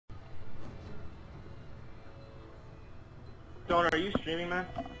Stone, are you streaming, man?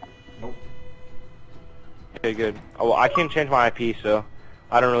 Nope. Okay, good. Oh, well, I can't change my IP, so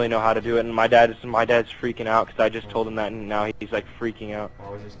I don't really know how to do it. And my dad's freaking out because I just told him that, and now he's like freaking out. I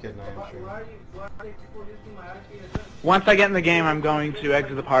was just kidding. I am streaming. Once I get in the game, I'm going to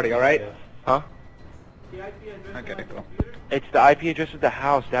exit the party. All right? Huh? Okay, cool. It's the IP address of the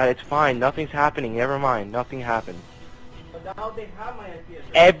house, Dad. It's fine. Nothing's happening. Never mind. Nothing happens. But now they have my IP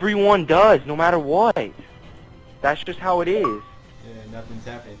address. Everyone does, no matter what. That's just how it is. Yeah, nothing's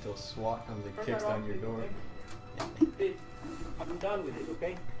happening until SWAT comes and kicks down your door. Please, I'm done with it,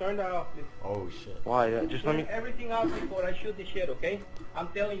 okay? Turn that off, please. Oh shit. Why? Just let me... Turn everything off before I shoot the shit, okay? I'm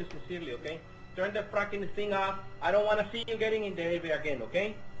telling you sincerely, okay? Turn the fucking thing off. I don't want to see you getting in the area again,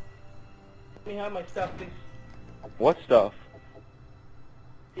 okay? Let me have my stuff, please. What stuff?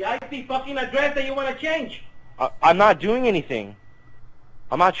 The IP fucking address that you want to change. I'm not doing anything.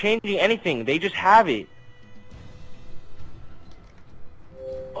 I'm not changing anything. They just have it.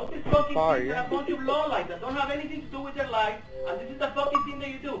 All these fucking things are a bunch of lowlights that don't have anything to do with their life, and this is the fucking thing that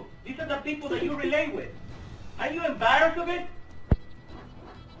you do. These are the people that you relate with. Are you embarrassed of it?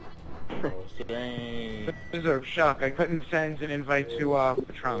 Dang. Deserve shock. I couldn't send an invite to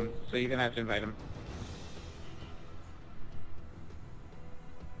Patron, so you're gonna have to invite him.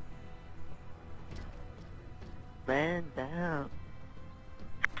 Man down.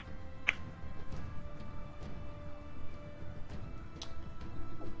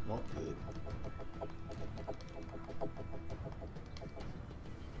 Not good.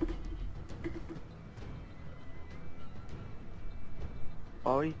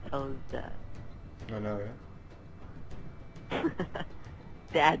 Always tell his dad. I know, yeah?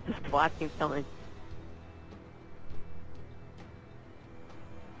 Dad just watching someone.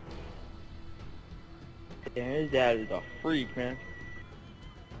 Yeah, his dad is a freak, man.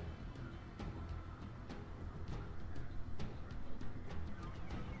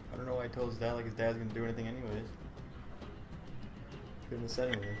 I don't know why I told his dad like his dad's gonna do anything anyways. Couldn't have said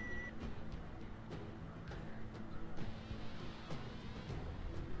anything.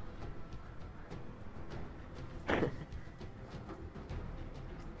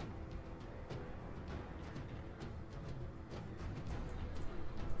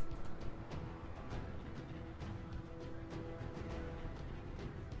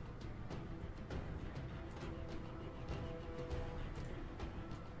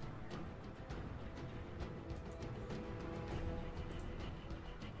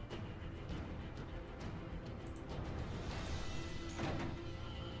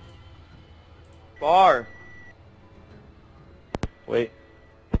 Bar. Wait.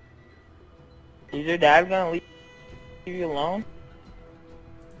 Is your dad gonna leave you alone?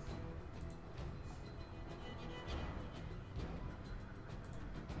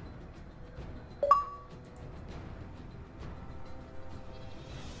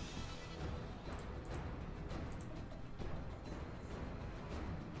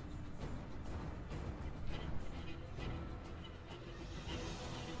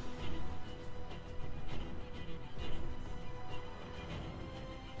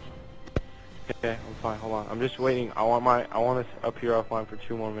 Okay, I'm fine. Hold on. I'm just waiting. I want to up here offline for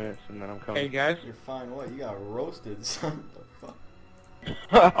 2 more minutes, and then I'm coming. Hey guys. You're fine, what? You got roasted, son. What the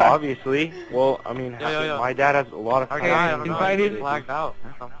fuck? Obviously. Well, I mean, my dad has a lot of. Okay, I invited. Blacked out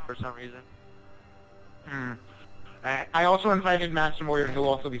for some reason. I also invited Master Warrior, who will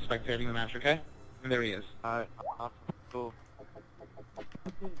also be spectating the match, okay? And there he is. Cool.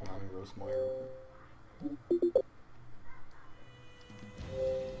 Let me roast Moira real quick.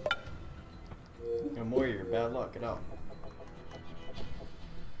 Yo, Moira, bad luck. Get out.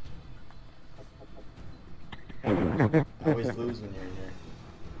 I always lose when you're in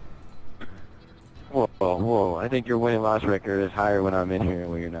here. Whoa! I think your win-loss record is higher when I'm in here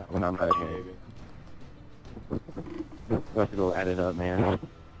when you're not. When I'm not here. Maybe. You have to go add it up, man.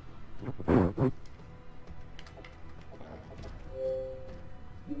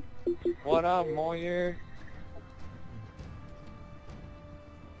 What up, Moyer?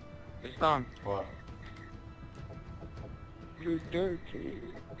 It's done. What? You're dirty.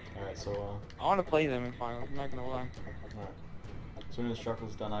 Alright, so, I want to play them in finals, I'm not gonna lie. alright. As soon as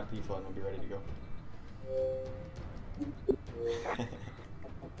Chuckle's done IP flooding, we'll be ready to go.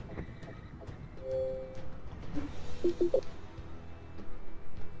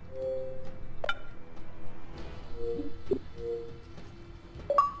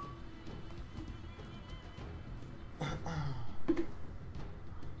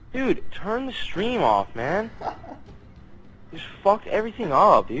 Dude, turn the stream off, man. You just fucked everything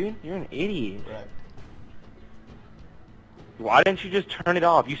up, dude. You're an idiot. Correct. Why didn't you just turn it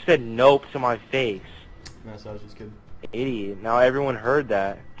off? You said nope to my face. No, so I was just kidding. Idiot. Now everyone heard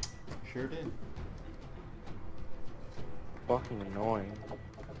that. Sure did. Fucking annoying.